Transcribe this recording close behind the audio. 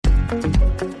Welcome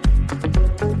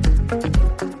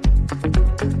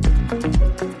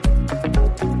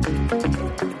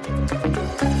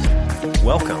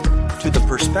to the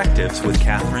Perspectives with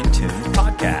Catherine Toon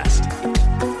podcast.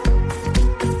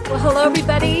 Well, hello,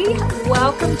 everybody.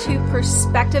 Welcome to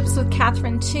Perspectives with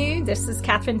Catherine Toon. This is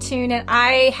Catherine Toon, and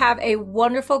I have a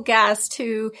wonderful guest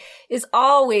who is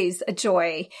always a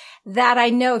joy that I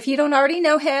know. If you don't already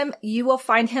know him, you will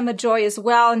find him a joy as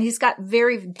well, and he's got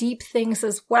very deep things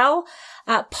as well.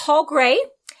 Paul Gray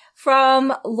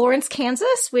from Lawrence,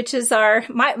 Kansas, which is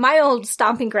my old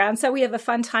stomping ground, so we have a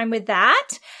fun time with that.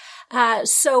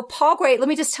 So Paul Gray, let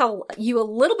me just tell you a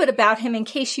little bit about him in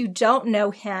case you don't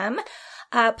know him.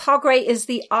 Paul Gray is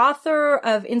the author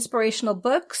of inspirational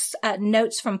books,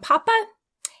 Notes from Papa,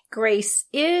 Grace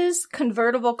Is,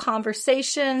 Convertible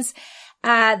Conversations,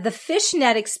 The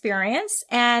Fishnet Experience,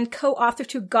 and co-author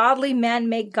to Godly Men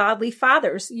Make Godly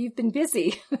Fathers. You've been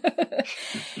busy.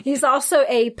 He's also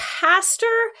a pastor,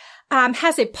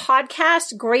 has a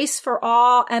podcast, Grace for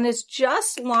All, and has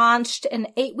just launched an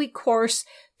 8-week course,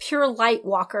 Pure Light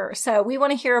Walker. So we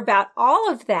want to hear about all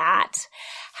of that.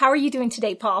 How are you doing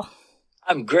today, Paul?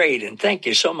 I'm great, and thank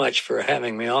you so much for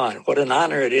having me on. What an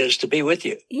honor it is to be with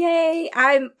you. Yay.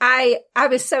 I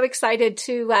was so excited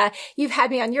to, you've had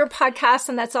me on your podcast,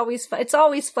 and that's always fun. It's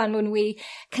always fun when we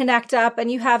connect up,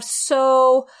 and you have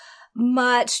so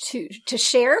much to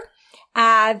share.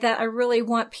 That I really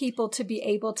want people to be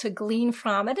able to glean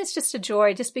from. And it's just a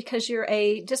joy, just because you're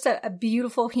a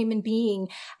beautiful human being.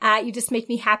 You just make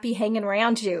me happy hanging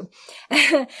around you.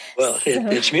 Well,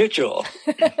 it's mutual.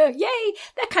 Yay.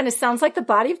 That kind of sounds like the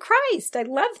body of Christ. I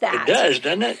love that. It does,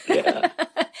 doesn't it? Yeah.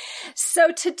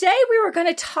 So today we were going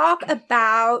to talk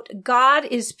about God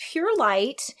is pure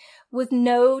light with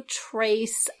no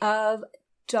trace of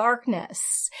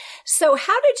darkness. So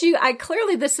how did you,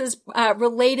 clearly this is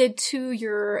related to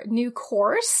your new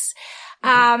course.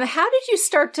 How did you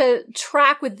start to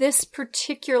track with this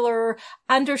particular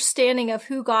understanding of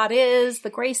who God is, the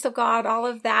grace of God, all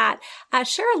of that?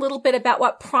 Share a little bit about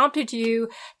what prompted you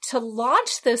to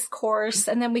launch this course,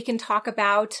 and then we can talk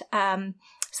about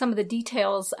some of the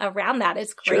details around that.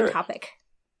 It's a great topic.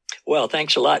 Well,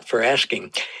 thanks a lot for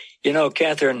asking. You know,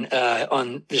 Catherine,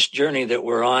 on this journey that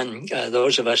we're on,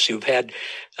 those of us who've had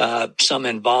some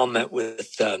involvement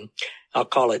with, I'll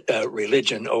call it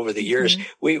religion over the years,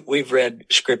 we've read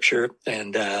scripture,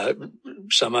 and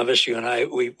some of us, you and I,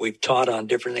 we've taught on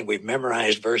different things. We've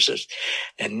memorized verses,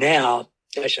 and now,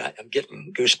 gosh, I'm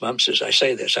getting goosebumps as I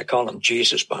say this. I call them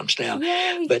Jesus bumps now.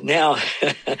 Yay. But now,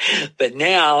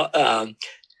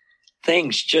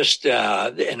 things just,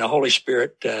 and the Holy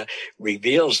Spirit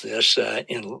reveals this,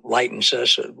 enlightens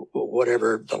us,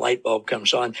 whatever the light bulb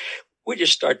comes on. We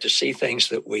just start to see things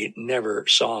that we never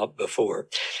saw before.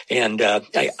 And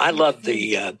I love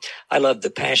the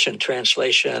Passion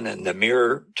Translation and the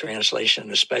Mirror Translation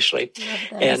especially.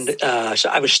 And so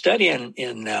I was studying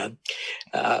in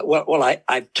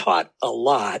I've taught a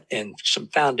lot, and some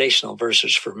foundational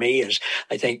verses for me, is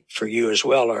I think for you as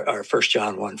well, are 1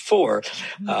 John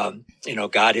 1:4. You know,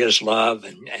 God is love,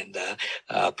 and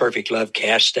perfect love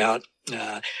casts out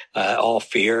all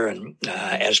fear, and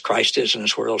as Christ is in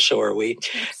this world, so are we.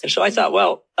 And so I thought,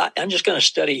 well, I'm just going to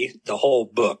study the whole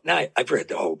book. Now, I've read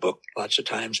the whole book lots of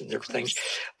times and different things,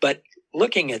 but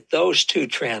looking at those two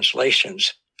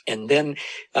translations, and then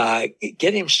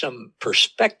getting some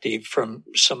perspective from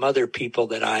some other people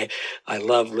that I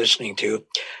love listening to.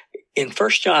 In 1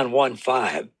 John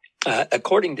 1:5,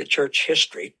 according to church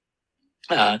history,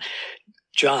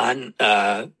 John,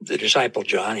 the disciple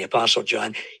John, the apostle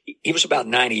John, he was about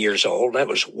 90 years old. That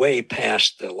was way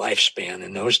past the lifespan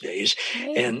in those days.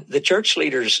 And the church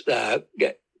leaders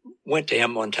went to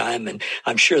him one time, and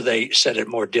I'm sure they said it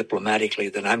more diplomatically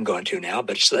than I'm going to now,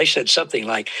 but they said something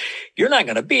like, "You're not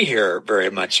going to be here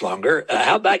very much longer.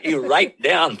 How about you write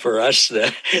down for us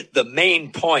the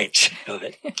main points of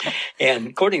it?" And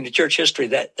according to church history,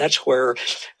 that's where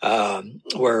 1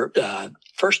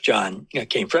 John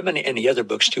came from, and the other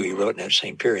books too he wrote in that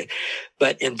same period.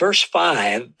 But in verse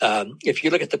 5, if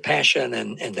you look at the Passion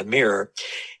and the Mirror,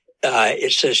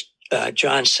 it says,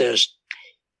 John says,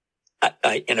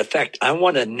 in effect, I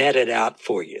want to net it out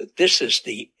for you. This is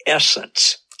the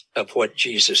essence of what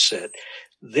Jesus said.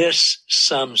 This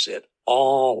sums it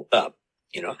all up.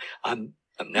 You know, I'm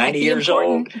 90 years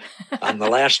old. I'm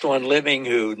the last one living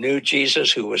who knew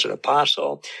Jesus, who was an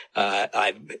apostle.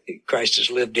 Christ has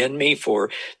lived in me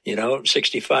for,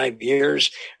 65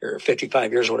 years or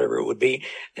 55 years, whatever it would be.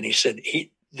 And he said,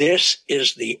 this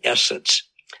is the essence.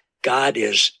 God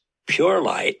is pure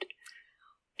light,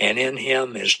 and in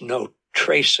him is no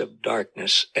trace of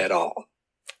darkness at all.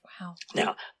 Wow.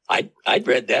 Now, I'd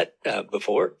read that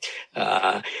before,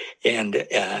 and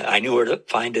I knew where to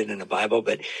find it in the Bible.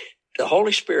 But the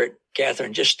Holy Spirit,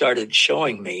 Catherine, just started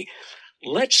showing me,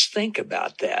 let's think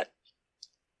about that.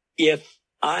 If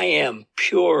I am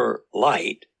pure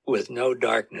light with no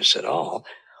darkness at all,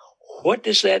 what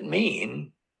does that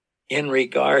mean in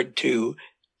regard to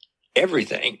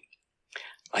everything?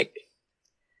 Like,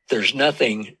 there's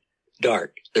nothing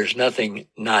dark. There's nothing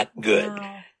not good.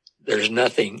 Wow. There's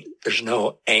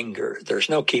no anger. There's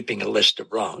no keeping a list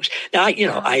of wrongs. Now,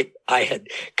 I had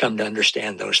come to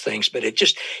understand those things, but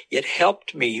it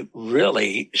helped me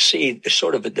really see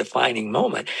sort of a defining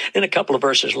moment. And a couple of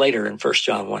verses later in 1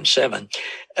 John 1:7,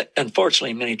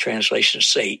 unfortunately, many translations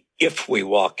say, if we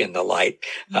walk in the light,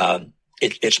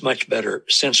 it's much better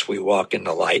since we walk in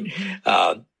the light.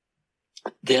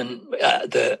 Then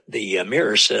the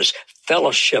mirror says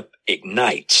fellowship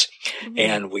ignites,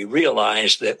 and we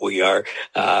realize that we are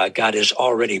God has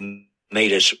already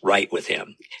made us right with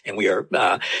Him, and we are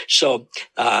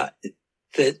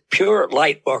the pure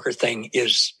light walker thing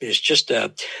is just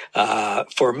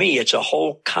for me it's a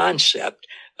whole concept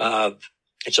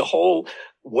it's a whole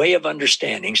way of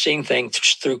understanding, seeing things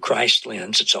through Christ's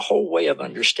lens. It's a whole way of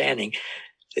understanding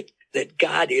that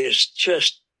God is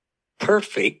just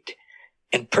perfect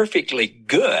and perfectly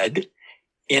good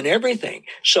in everything.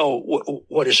 So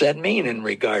what does that mean in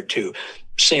regard to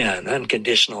sin,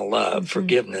 unconditional love,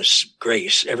 forgiveness,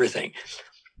 grace, everything?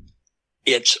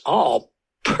 It's all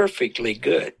perfectly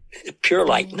good, pure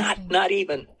light, not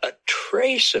even a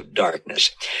trace of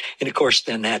darkness. And of course,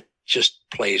 then that just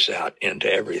plays out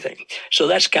into everything. So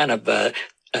that's kind of,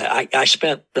 I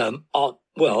spent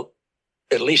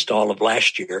at least all of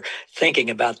last year thinking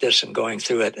about this and going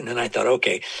through it. And then I thought,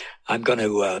 okay, I'm going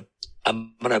to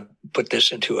put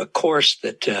this into a course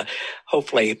that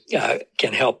hopefully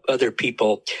can help other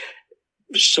people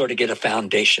sort of get a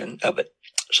foundation of it.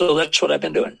 So that's what I've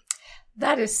been doing.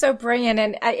 That is so brilliant.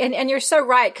 And you're so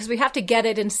right, because we have to get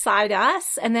it inside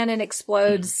us, and then it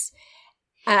explodes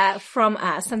from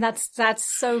us. And that's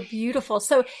so beautiful.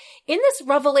 So in this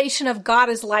revelation of God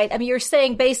as light, I mean, you're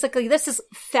saying basically this is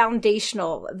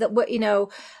foundational,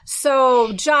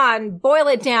 so John, boil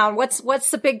it down.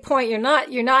 What's the big point? You're not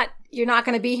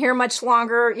going to be here much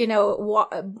longer,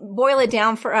 boil it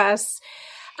down for us.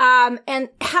 And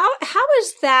how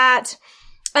is that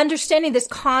understanding this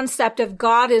concept of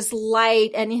God is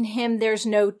light and in Him there's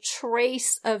no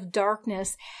trace of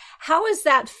darkness? How is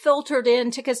that filtered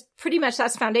into, because pretty much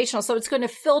that's foundational, so it's going to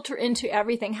filter into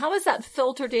everything. How is that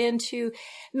filtered into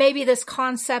maybe this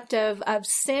concept of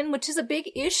sin, which is a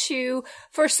big issue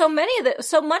for so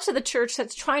much of the church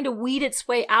that's trying to weed its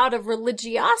way out of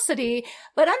religiosity,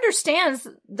 but understands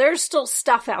there's still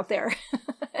stuff out there.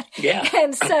 Yeah.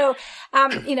 And so,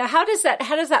 how does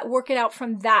that work it out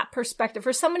from that perspective?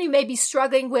 For someone who may be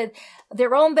struggling with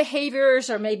their own behaviors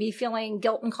or maybe feeling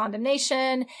guilt and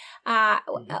condemnation,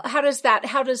 how does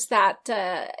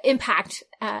that impact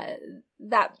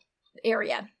that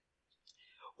area?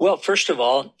 Well, first of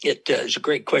all, it is a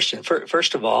great question.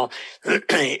 First of all,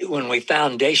 when we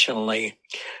foundationally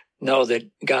know that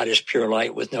God is pure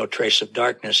light with no trace of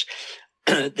darkness,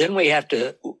 then we have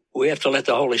to let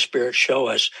the Holy Spirit show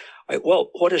us, well,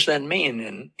 what does that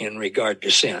mean in regard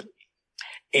to sin?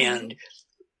 And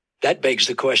that begs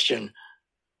the question,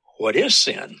 what is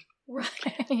sin?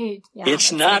 Right. Yeah,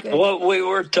 it's not what we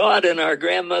were taught in our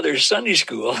grandmother's Sunday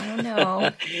school. Oh,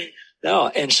 no. No.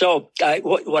 And so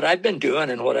what I've been doing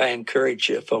and what I encourage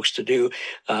folks to do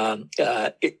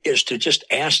is to just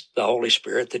ask the Holy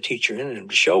Spirit, the teacher in him,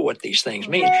 to show what these things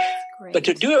mean. Great. But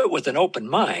to do it with an open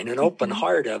mind, an open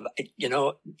heart of,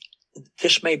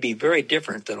 this may be very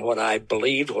different than what I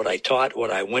believed, what I taught, what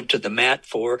I went to the mat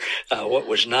for, what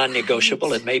was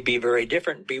non-negotiable. Right. It may be very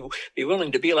different. Be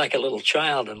willing to be like a little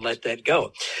child and let that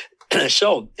go.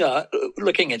 So,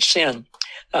 looking at sin,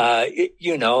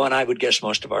 and I would guess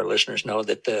most of our listeners know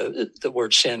that the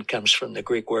word sin comes from the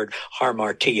Greek word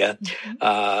hamartia,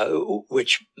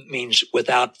 which means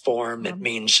without form. It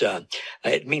means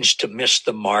to miss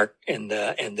the mark. And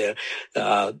the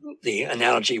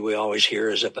analogy we always hear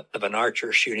is of an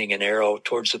archer shooting an arrow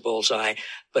towards the bullseye,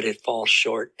 but it falls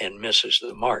short and misses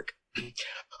the mark.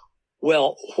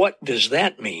 Well, what does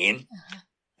that mean?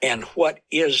 And what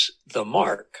is the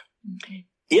mark?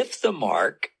 If the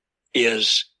mark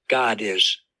is God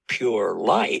is pure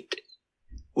light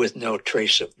with no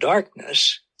trace of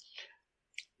darkness,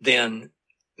 then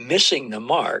missing the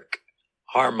mark,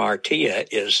 hamartia,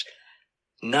 is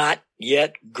not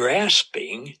yet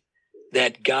grasping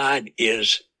that God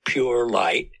is pure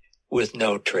light with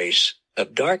no trace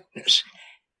of darkness.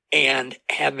 and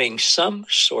having some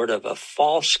sort of a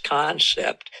false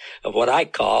concept of what I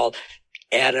call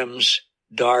Adam's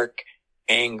dark,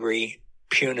 angry,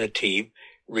 punitive,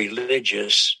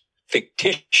 religious,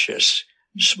 fictitious,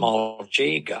 small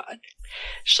g God.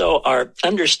 So our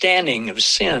understanding of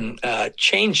sin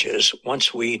changes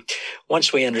once we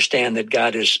understand that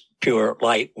God is pure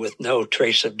light with no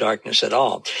trace of darkness at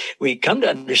all. We come to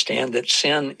understand that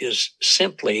sin is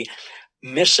simply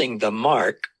missing the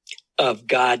mark of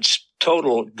God's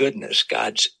total goodness,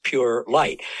 God's pure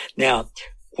light. Now,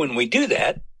 when we do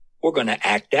that, we're going to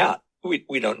act out.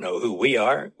 We don't know who we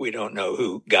are. We don't know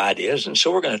who God is. And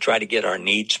so we're going to try to get our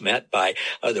needs met by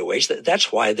other ways.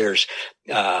 That's why there's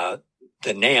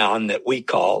the noun that we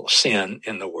call sin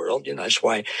in the world. That's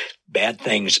why bad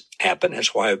things happen.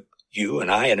 That's why you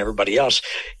and I and everybody else,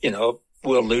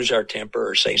 we'll lose our temper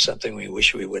or say something we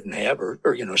wish we wouldn't have, or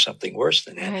something worse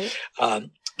than that. Right.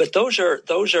 But those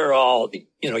are all,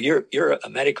 you're a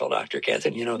medical doctor,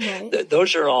 Catherine, right.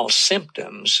 Those are all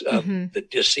symptoms of the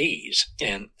disease.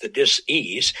 And the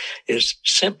disease is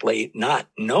simply not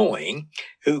knowing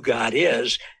who God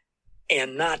is,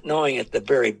 and not knowing at the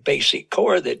very basic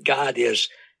core that God is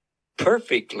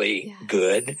perfectly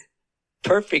good,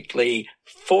 perfectly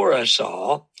for us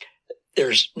all.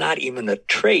 There's not even a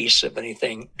trace of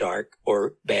anything dark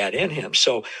or bad in him.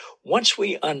 So once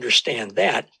we understand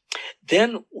that,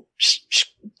 then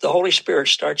the Holy Spirit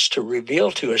starts to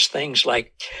reveal to us things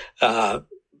like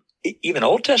even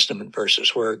Old Testament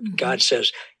verses where God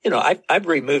says, I've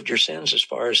removed your sins as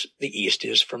far as the east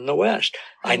is from the west.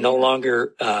 I no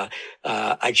longer,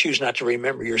 I choose not to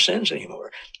remember your sins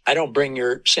anymore. I don't bring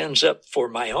your sins up for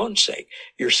my own sake.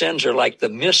 Your sins are like the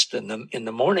mist in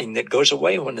the morning that goes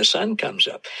away when the sun comes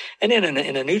up. And then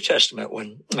in the New Testament,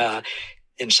 when,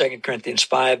 in 2 Corinthians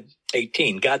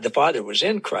 5:18, God the Father was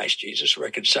in Christ Jesus,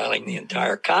 reconciling the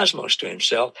entire cosmos to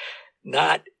himself,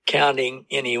 not counting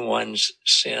anyone's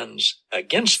sins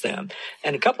against them.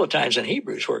 And a couple of times in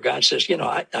Hebrews where God says,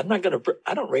 I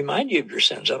don't remind you of your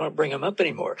sins. I don't bring them up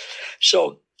anymore.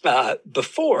 So,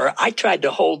 before I tried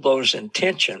to hold those in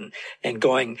tension and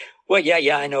going, well,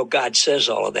 yeah, I know God says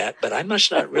all of that, but I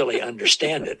must not really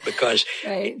understand it because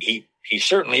He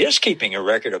certainly is keeping a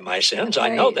record of my sins.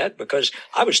 Right. I know that because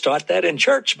I was taught that in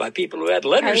church by people who had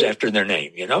letters after their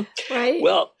name, Right.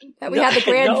 Well, we had the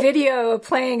grand video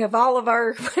playing of all of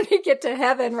our, when we get to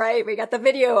heaven, right? We got the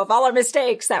video of all our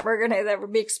mistakes that will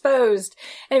be exposed.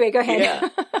 Anyway, go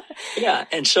ahead. Yeah.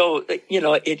 And so,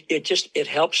 it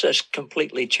helps us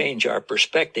completely change our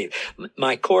perspective.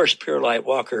 My course, Pure Light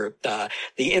Walker,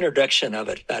 the introduction of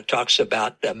it talks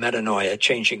about metanoia,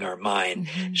 changing our mind,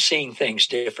 seeing things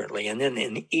differently. And then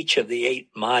in each of the 8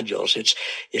 modules,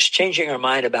 it's changing our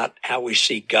mind about how we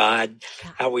see God,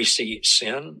 how we see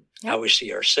sin, how we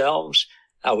see ourselves,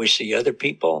 how we see other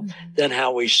people, then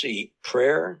how we see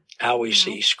prayer, how we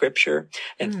see Scripture,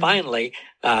 and finally,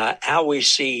 how we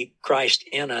see Christ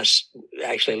in us,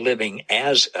 actually living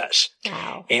as us.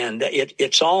 Wow. And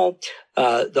it's all,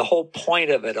 the whole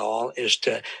point of it all is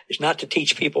not to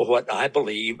teach people what I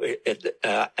believe.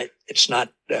 It's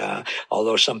not,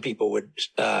 although some people would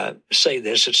say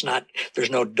this,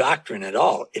 there's no doctrine at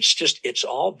all. It's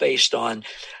all based on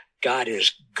God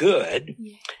is good.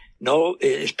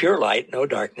 Is pure light, no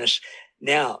darkness.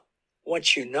 Now,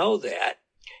 once you know that,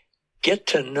 get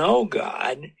to know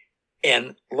God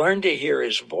and learn to hear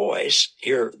his voice,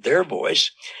 hear their voice,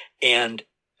 and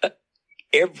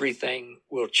everything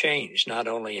will change, not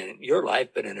only in your life,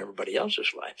 but in everybody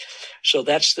else's life. So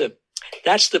that's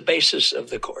the basis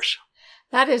of the course.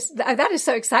 That is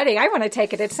so exciting. I want to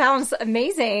take it. It sounds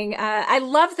amazing. I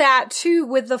love that too,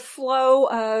 with the flow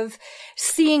of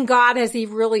seeing God as he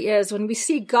really is. When we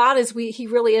see God as he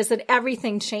really is, then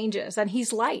everything changes, and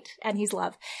he's light and he's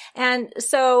love. And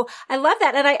so I love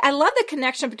that. And I love the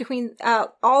connection between,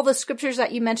 all the scriptures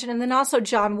that you mentioned, and then also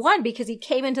John 1, because he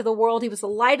came into the world. He was the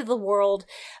light of the world,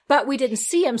 but we didn't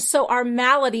see him. So our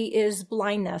malady is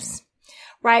blindness.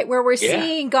 Right, where we're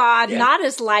seeing God not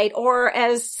as light or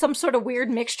as some sort of weird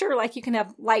mixture, like you can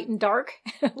have light and dark,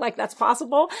 like that's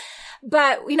possible.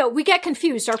 But, we get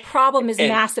confused. Our problem is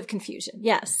massive confusion.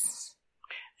 Yes.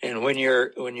 And when you're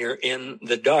in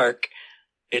the dark,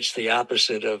 it's the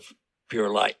opposite of pure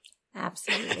light.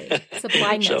 Absolutely. It's a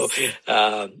blindness. So,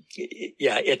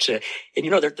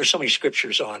 there's so many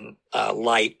scriptures on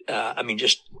light.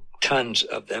 Just tons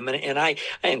of them, and I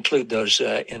include those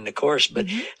in the course. But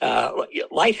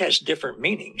light has different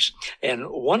meanings, and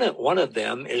one of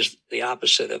them is the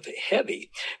opposite of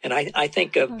heavy. And I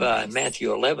think of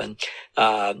Matthew 11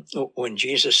 when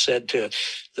Jesus said to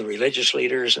the religious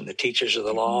leaders and the teachers of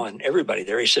the law and everybody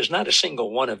there, he says, "Not a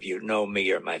single one of you know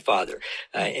me or my Father."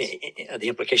 The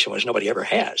implication was nobody ever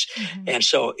has, and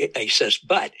so he says,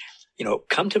 "But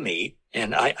come to me."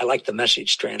 And I like the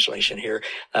Message translation here.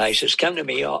 He says, "Come to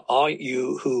me, all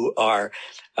you who are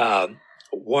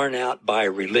worn out by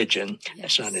religion."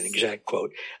 That's not an exact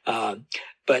quote.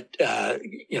 But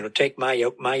take my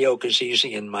yoke. My yoke is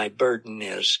easy and my burden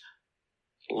is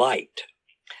light.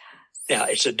 Now,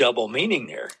 it's a double meaning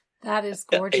there. That is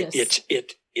gorgeous.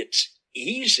 It's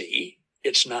easy.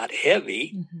 It's not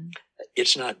heavy.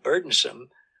 It's not burdensome,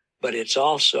 but it's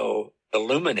also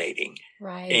illuminating.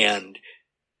 Right. And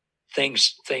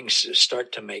things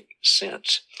start to make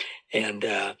sense. And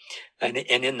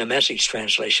in the Message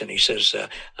translation, he says,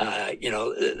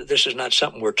 this is not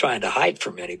something we're trying to hide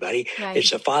from anybody. Right.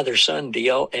 It's a father-son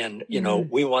deal. And,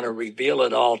 we want to reveal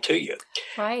it all to you.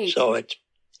 Right. So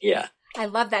I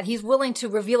love that. He's willing to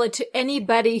reveal it to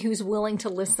anybody who's willing to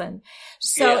listen.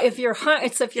 So if you're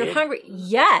hungry,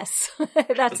 yes,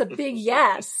 that's a big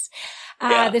yes.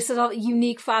 This is a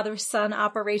unique father-son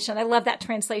operation. I love that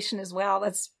translation as well.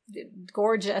 That's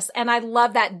gorgeous. And I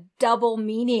love that double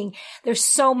meaning. There's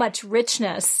so much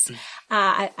richness.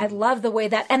 I love the way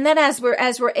that, and then as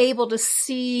we're able to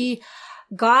see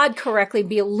God correctly,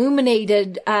 be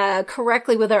illuminated,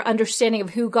 correctly with our understanding of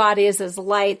who God is as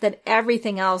light, that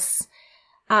everything else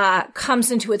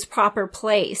comes into its proper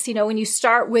place. When you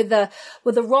start with the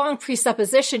wrong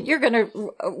presupposition, you're going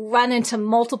to run into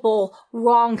multiple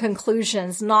wrong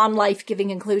conclusions, non-life-giving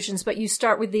conclusions. But you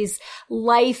start with these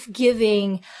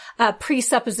life-giving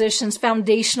presuppositions,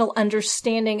 foundational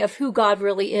understanding of who God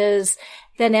really is,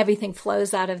 then everything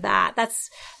flows out of that.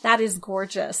 That is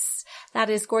gorgeous. That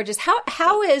is gorgeous.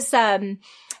 How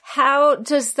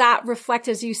does that reflect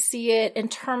as you see it in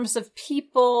terms of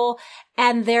people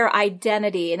and their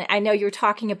identity? And I know you're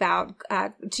talking about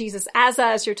Jesus as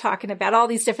us, you're talking about all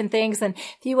these different things. And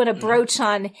if you want to broach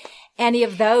on any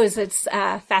of those, it's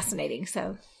fascinating.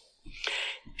 So,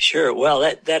 sure.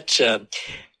 Well, that's when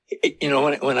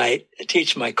I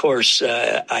teach my course,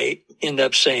 I end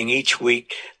up saying each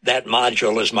week that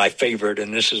module is my favorite,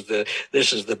 and this is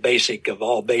the basic of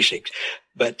all basics.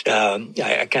 But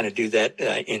I kind of do that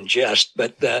in jest.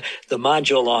 But the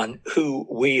module on who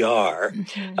we are,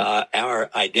 our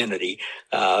identity.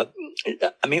 I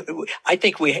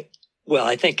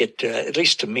think it, at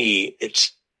least to me,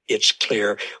 it's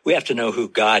clear. We have to know who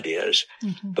God is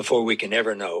before we can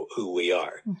ever know who we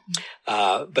are.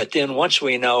 But then once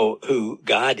we know who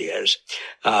God is,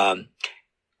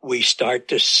 we start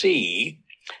to see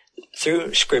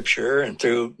through Scripture and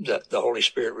through the Holy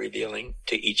Spirit revealing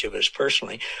to each of us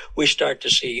personally, we start to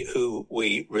see who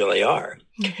we really are.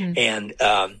 And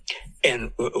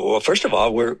well, first of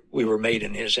all, we were made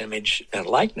in His image and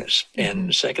likeness.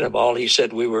 And second of all, He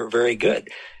said we were very good.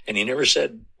 And He never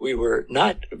said we were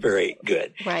not very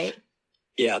good. Right.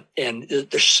 Yeah. And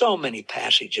there's so many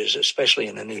passages, especially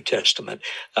in the New Testament,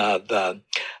 of,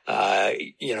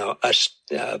 us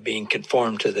being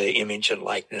conformed to the image and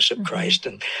likeness of Christ,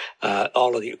 and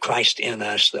all of Christ in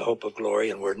us, the hope of glory,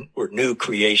 and we're new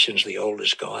creations. The old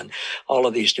is gone. All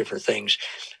of these different things.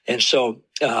 And so,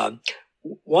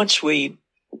 once I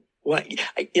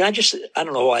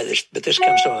don't know why this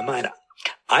comes to my mind.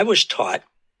 I was taught,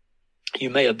 you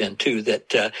may have been too,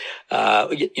 that,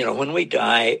 when we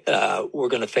die, we're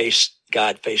going to face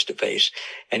God face to face,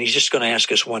 and He's just going to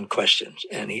ask us one question.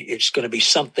 And it's going to be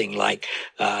something like,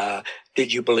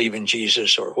 did you believe in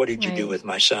Jesus, or what did you do with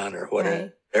my son, or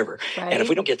whatever. Right. And if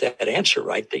we don't get that answer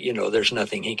right, that, there's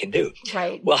nothing He can do.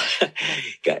 Right. Well,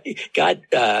 God,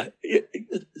 the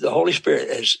Holy Spirit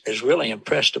has really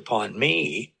impressed upon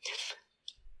me,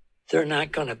 there are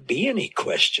not going to be any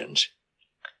questions.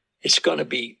 It's going to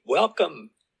be,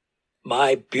 welcome,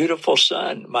 my beautiful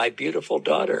son, my beautiful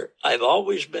daughter. I've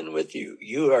always been with you.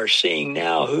 You are seeing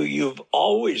now who you've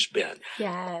always been.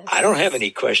 Yes. I don't have any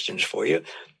questions for you.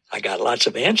 I got lots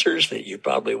of answers that you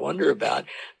probably wonder about,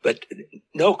 but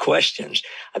no questions.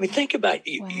 I mean, think about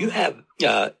you. Wow. You have,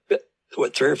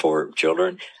 3 or 4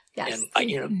 children? Yes.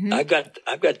 And I've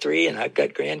got 3, and I've got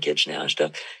grandkids now and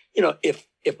stuff.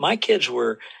 If my kids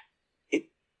were,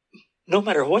 no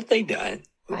matter what they done,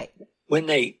 right, when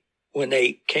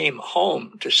they came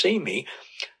home to see me,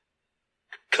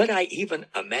 could I even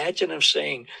imagine them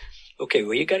saying, okay,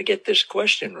 well, you got to get this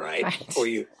question right, or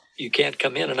you can't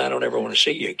come in and I don't ever want to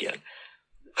see you again.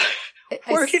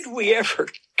 Where did we ever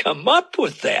come up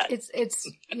with that?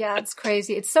 It's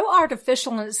crazy. It's so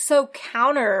artificial and it's so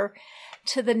counter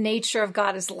to the nature of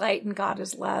God is light and God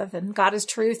is love and God is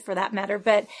truth for that matter.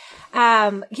 But,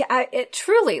 it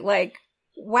truly like,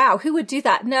 wow, who would do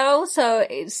that? No. So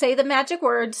say the magic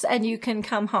words and you can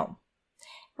come home.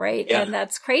 Right. Yeah. And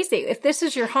that's crazy. If this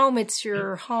is your home, it's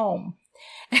your home.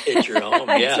 It's your home.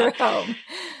 Yeah. It's your home.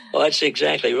 Well, that's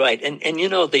exactly right. And you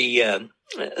know, the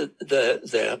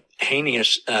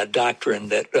heinous doctrine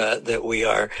that we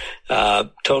are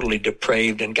totally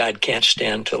depraved and God can't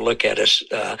stand to look at us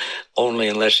only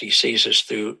unless he sees us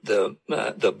through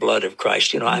the blood of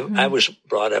Christ. You know, I was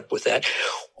brought up with that.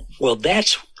 Well,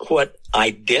 that's what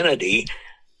identity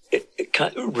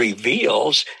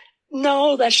reveals.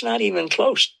 No, that's not even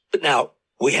close. But now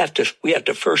we have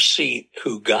to first see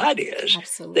who God is.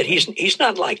 Absolutely. That he's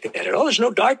not like that at all. There's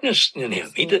no darkness in him.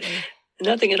 Absolutely.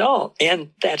 Nothing at all.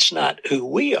 And that's not who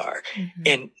we are. Mm-hmm.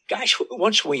 And gosh,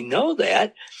 once we know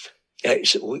that,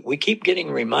 we keep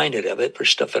getting reminded of it for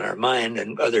stuff in our mind,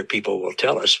 and other people will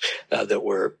tell us that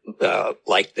we're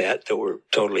like that we're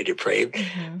totally depraved.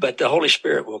 Mm-hmm. But the Holy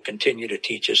Spirit will continue to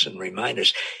teach us and remind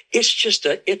us.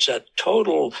 It's a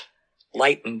total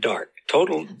light and dark,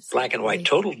 total black and white,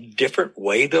 total different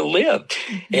way to live.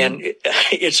 Mm-hmm. And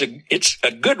it's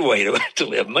a good way to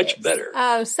live, much better.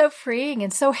 Oh, so freeing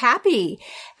and so happy.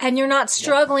 And you're not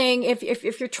struggling. Yeah.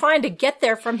 If you're trying to get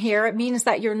there from here, it means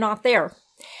that you're not there.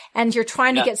 And you're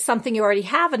trying to get something you already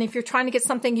have. And if you're trying to get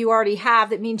something you already have,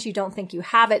 that means you don't think you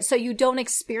have it. So you don't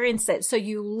experience it. So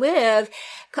you live,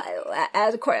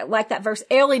 as like that verse,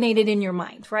 alienated in your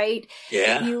mind, right?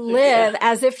 Yeah. You live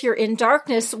as if you're in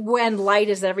darkness when light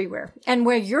is everywhere and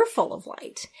where you're full of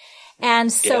light.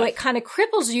 And so it kind of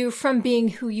cripples you from being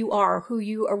who you are, who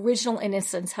you original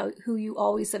innocence, who you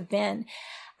always have been.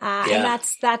 And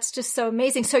that's just so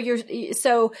amazing.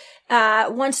 So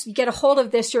once you get a hold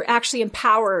of this, you're actually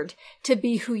empowered to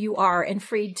be who you are and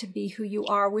freed to be who you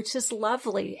are, which is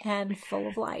lovely and full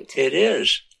of light. It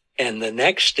is. And the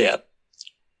next step,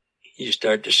 you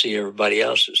start to see everybody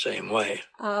else the same way.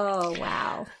 Oh,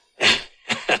 wow.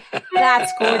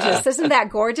 That's gorgeous. Isn't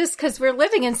that gorgeous? Because we're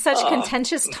living in such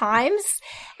contentious times.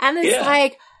 And it's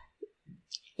like,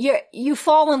 you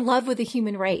fall in love with the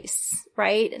human race,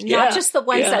 right? Not just the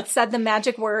ones that said the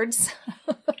magic words.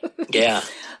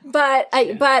 But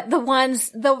the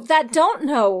ones that don't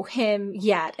know him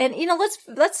yet. And, you know,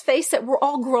 let's face it, we're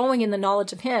all growing in the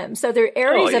knowledge of him. So there are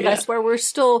areas of us where we're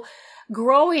still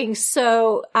growing.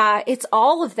 So, it's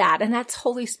all of that. And that's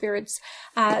Holy Spirit's,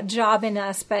 job in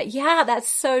us. But yeah, that's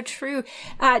so true.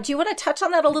 Do you want to touch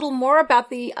on that a little more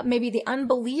about maybe the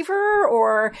unbeliever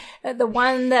or the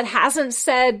one that hasn't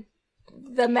said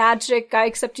the magic, I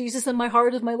accept Jesus in my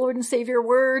heart as my Lord and Savior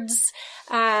words?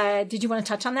 Did you want to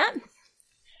touch on that?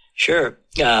 Sure.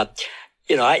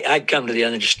 You know, I'd come to the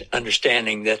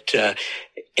understanding that,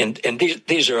 and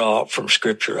these are all from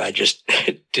Scripture. I just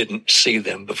didn't see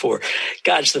them before.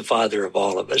 God's the Father of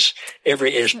all of us.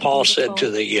 As Paul said to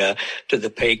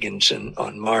the pagans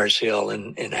on Mars Hill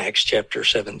in Acts chapter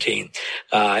 17,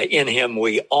 in Him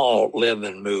we all live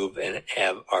and move and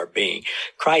have our being.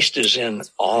 Christ is in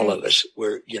all of us.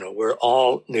 We're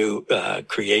all new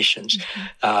creations.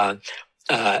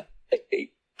 Mm-hmm.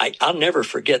 I'll never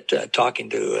forget talking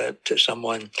to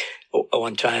someone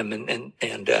one time,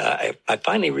 and I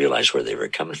finally realized where they were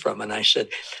coming from, and I said,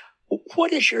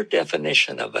 "What is your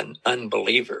definition of an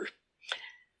unbeliever?"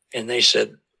 And they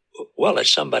said, "Well,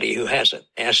 it's somebody who hasn't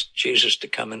asked Jesus to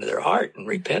come into their heart and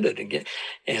repented and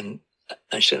And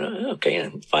I said, "Oh, okay."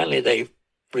 And finally, they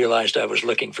realized I was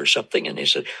looking for something, and they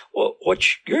said, "Well,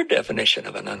 what's your definition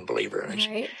of an unbeliever?" And I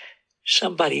said,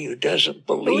 "Somebody who doesn't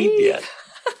believe yet."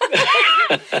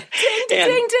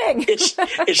 ding, ding.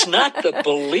 It's not the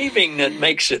believing that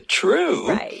makes it true.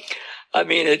 Right. I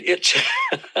mean,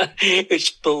 it's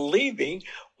believing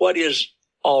what is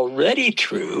already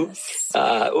true. Yes.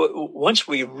 Once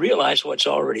we realize what's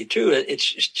already true, it's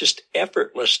just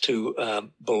effortless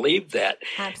to believe that.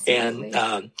 Absolutely.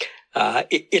 And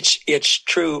it's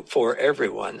true for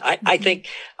everyone. I think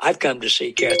I've come to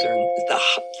see, Catherine,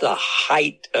 the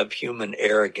height of human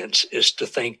arrogance is to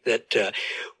think that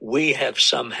we have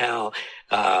somehow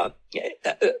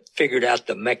figured out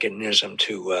the mechanism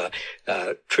to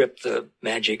trip the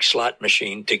magic slot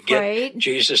machine to get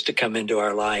Jesus to come into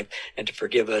our life and to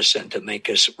forgive us and to make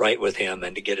us right with Him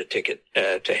and to get a ticket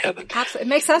to heaven. Absolutely. It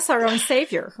makes us our own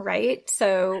Savior, right?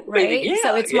 So,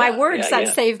 so it's my words that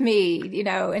save me, you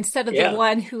know, instead of the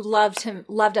one who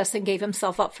loved us and gave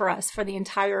Himself up for us, for the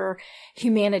entire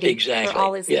humanity, for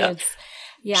all His kids.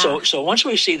 Yeah. So once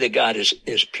we see that God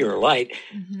is pure light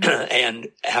and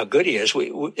how good he is, we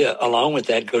along with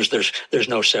that goes, there's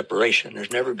no separation.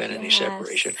 There's never been any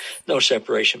separation. No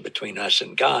separation between us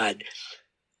and God.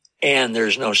 And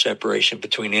there's no separation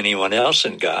between anyone else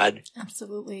and God.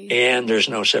 Absolutely. And there's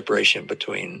no separation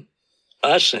between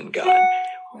us and God.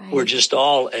 Right. We're just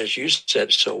all, as you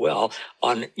said so well,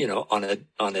 on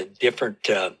a different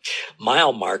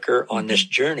mile marker on this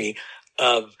journey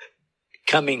of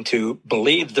coming to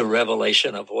believe the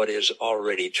revelation of what is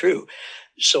already true.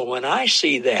 So when I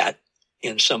see that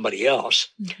in somebody else,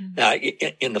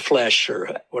 in the flesh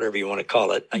or whatever you want to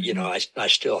call it, I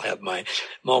still have my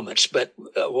moments, but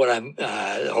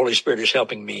the Holy Spirit is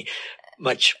helping me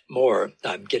much more.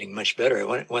 I'm getting much better.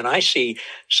 When I see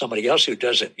somebody else who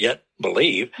doesn't yet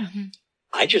believe,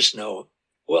 I just know,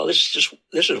 well, this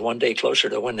is one day closer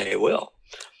to when they will.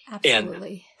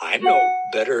 Absolutely. And I'm no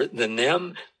better than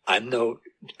them. I'm no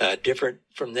different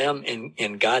from them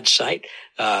in God's sight.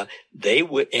 They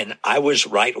would, and I was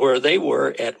right where they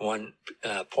were at one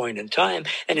point in time.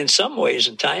 And in some ways,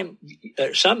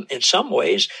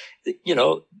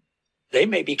 they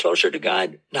may be closer to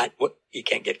God. Not what you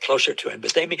can't get closer to him,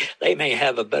 but they may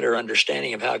have a better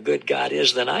understanding of how good God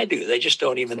is than I do. They just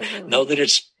don't even know that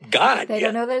it's God. They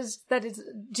don't know that it's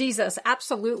Jesus.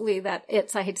 Absolutely, that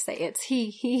it's. I hate to say it's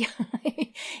he,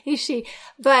 she.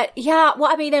 But yeah, well,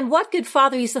 I mean, and what good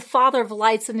Father? He's the Father of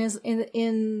lights, and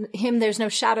in him there's no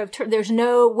shadow of turn. There's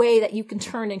no way that you can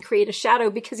turn and create a shadow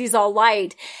because he's all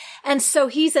light. And so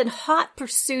he's in hot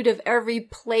pursuit of every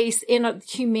place in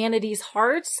humanity's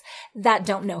hearts that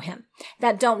don't know him,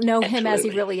 that don't know him as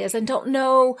he really is, and don't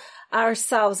know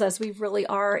ourselves as we really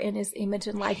are in his image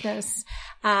and likeness.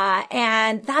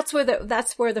 And that's where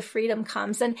the freedom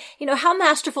comes. And, how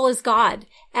masterful is God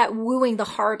at wooing the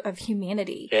heart of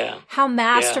humanity? Yeah. How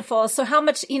masterful. Yeah. So how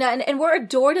much, and we're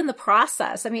adored in the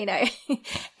process. I mean,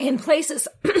 in places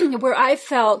where I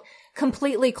felt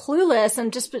completely clueless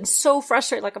and just been so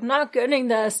frustrated, like I'm not getting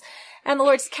this. And the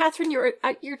Lord says, Catherine,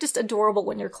 you're just adorable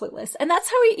when you're clueless. And that's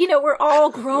how we're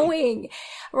all growing,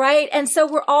 right? And so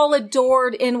we're all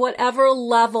adored in whatever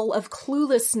level of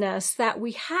cluelessness that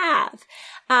we have.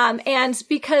 And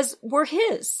because we're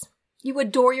his, you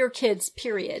adore your kids,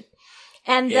 period.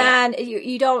 And then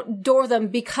you don't adore them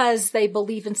because they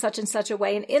believe in such and such a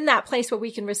way. And in that place where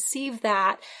we can receive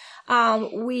that,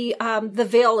 the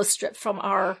veil is stripped from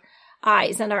our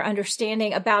eyes and our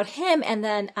understanding about him and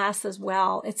then us as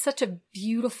well. It's such a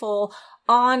beautiful,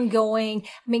 ongoing,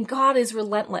 God is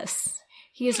relentless.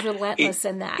 He is relentless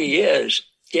in that. He is.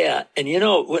 Yeah. And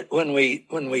when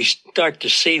we start to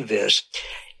see this,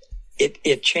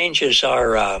 it changes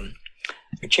our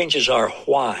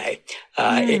why.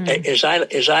 As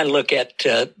I look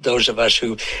at those of us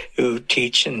who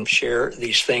teach and share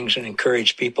these things and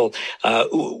encourage people,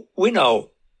 we know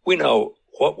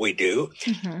what we do,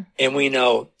 and we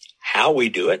know how we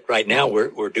do it. Right now,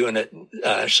 we're doing it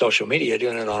social media,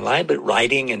 doing it online, but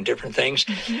writing and different things.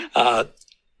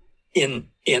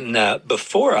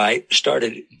 Before I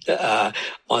started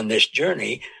on this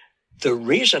journey, the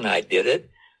reason I did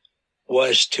it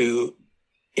was to,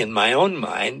 in my own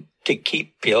mind, to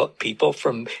keep people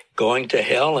from going to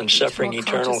hell and suffering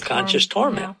eternal conscious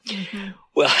torment. Yeah.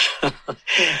 Well.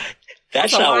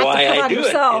 That's not why I do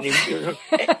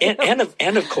it.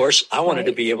 And of course, I wanted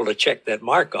to be able to check that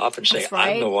mark off and say,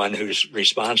 I'm the one who's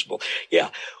responsible. Yeah.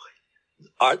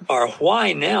 Our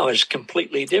why now is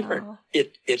completely different.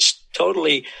 It's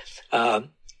totally,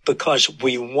 because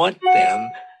we want them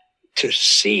to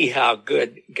see how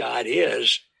good God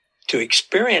is, to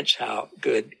experience how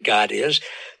good God is,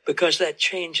 because that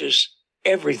changes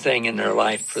everything in their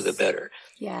life for the better.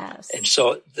 Yes. And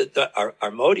so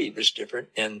our motive is different,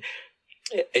 and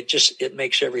it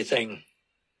makes everything,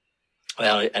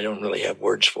 well, I don't really have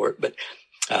words for it, but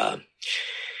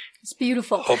it's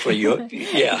beautiful. Hopefully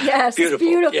yes, beautiful. It's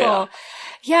beautiful.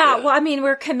 Yeah. Well,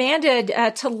 we're commanded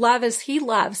to love as he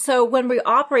loves. So when we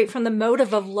operate from the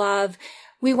motive of love,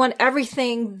 we want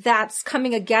everything that's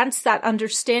coming against that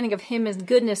understanding of him as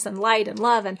goodness and light and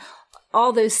love and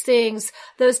all those things,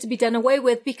 those to be done away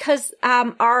with, because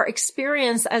our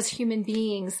experience as human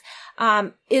beings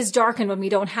is darkened when we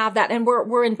don't have that, and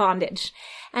we're in bondage.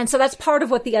 And so that's part of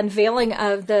what the unveiling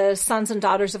of the sons and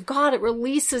daughters of God, it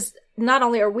releases, not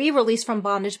only are we released from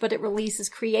bondage, but it releases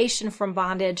creation from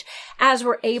bondage as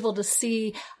we're able to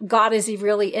see God as he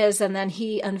really is, and then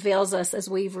he unveils us as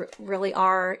we really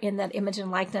are in that image and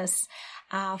likeness,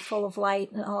 full of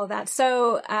light and all of that.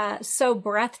 So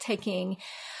breathtaking.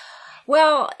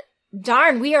 Well,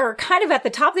 darn, we are kind of at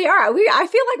the top of the hour. I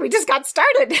feel like we just got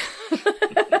started.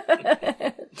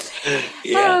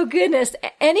 Oh, goodness.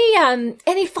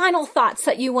 Any final thoughts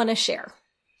that you want to share?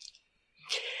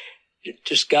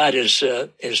 Just God is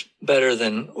better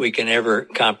than we can ever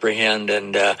comprehend.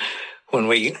 And when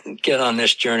we get on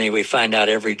this journey, we find out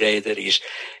every day that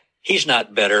he's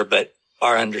not better, but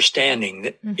our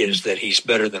understanding is that he's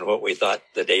better than what we thought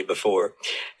the day before.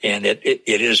 And it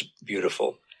is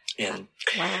beautiful. And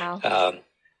wow.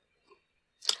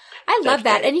 I love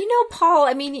that. And Paul,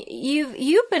 I mean,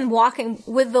 you've been walking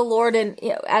with the Lord, and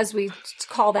as we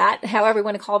call that, however we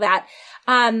want to call that,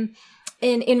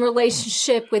 in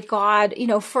relationship with God,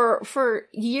 for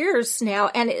years now.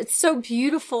 And it's so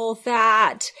beautiful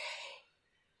that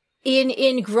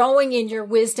in growing in your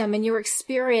wisdom and your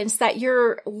experience, that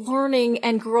you're learning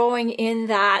and growing in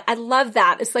that. I love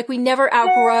that. It's like we never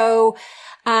outgrow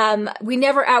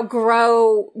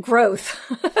growth.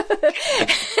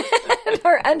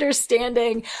 Our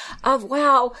understanding of,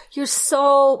 wow, you're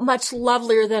so much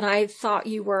lovelier than I thought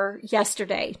you were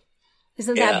yesterday.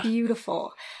 Isn't that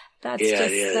beautiful?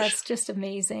 That's just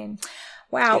amazing.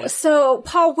 Wow. Yeah. So,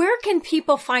 Paul, where can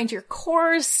people find your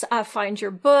course, find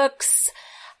your books,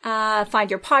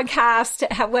 find your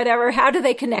podcast, whatever? How do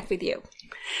they connect with you?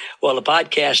 Well, the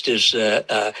podcast is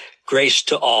Grace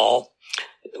to All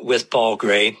with Paul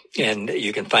Gray, and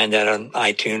you can find that on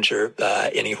iTunes or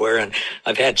anywhere. And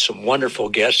I've had some wonderful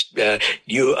guests,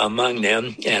 you among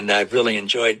them, and I've really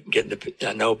enjoyed getting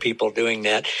to know people doing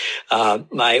that.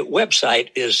 My website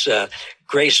is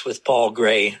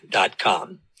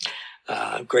gracewithpaulgray.com.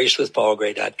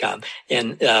 gracewithpaulgray.com.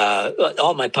 And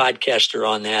all my podcasts are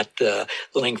on that. The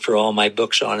link for all my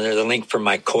books on there. The link for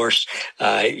my course.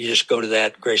 You just go to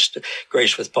that, Grace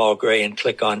with Paul Gray, and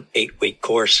click on 8-week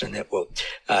course, and it will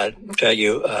tell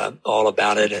you all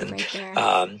about it. And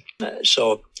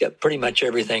so pretty much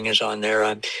everything is on there.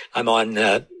 I'm on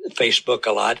Facebook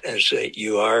a lot, as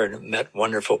you are, and met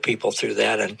wonderful people through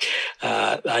that. And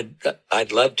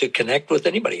I'd love to connect with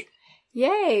anybody.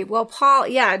 Yay. Well, Paul,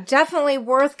 definitely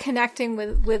worth connecting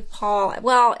with Paul.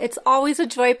 Well, it's always a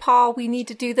joy, Paul. We need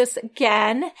to do this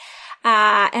again.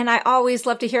 And I always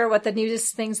love to hear what the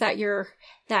newest things that you're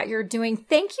doing.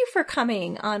 Thank you for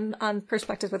coming on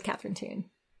Perspectives with Catherine Toon.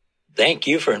 Thank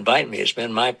you for inviting me. It's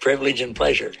been my privilege and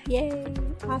pleasure. Yay.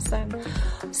 Awesome.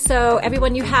 So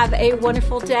everyone, you have a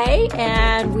wonderful day,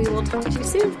 and we will talk to you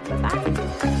soon. Bye-bye.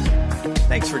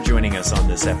 Thanks for joining us on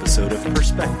this episode of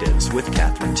Perspectives with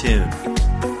Catherine Toon.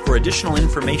 For additional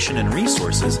information and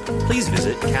resources, please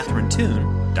visit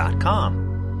catherinetoon.com.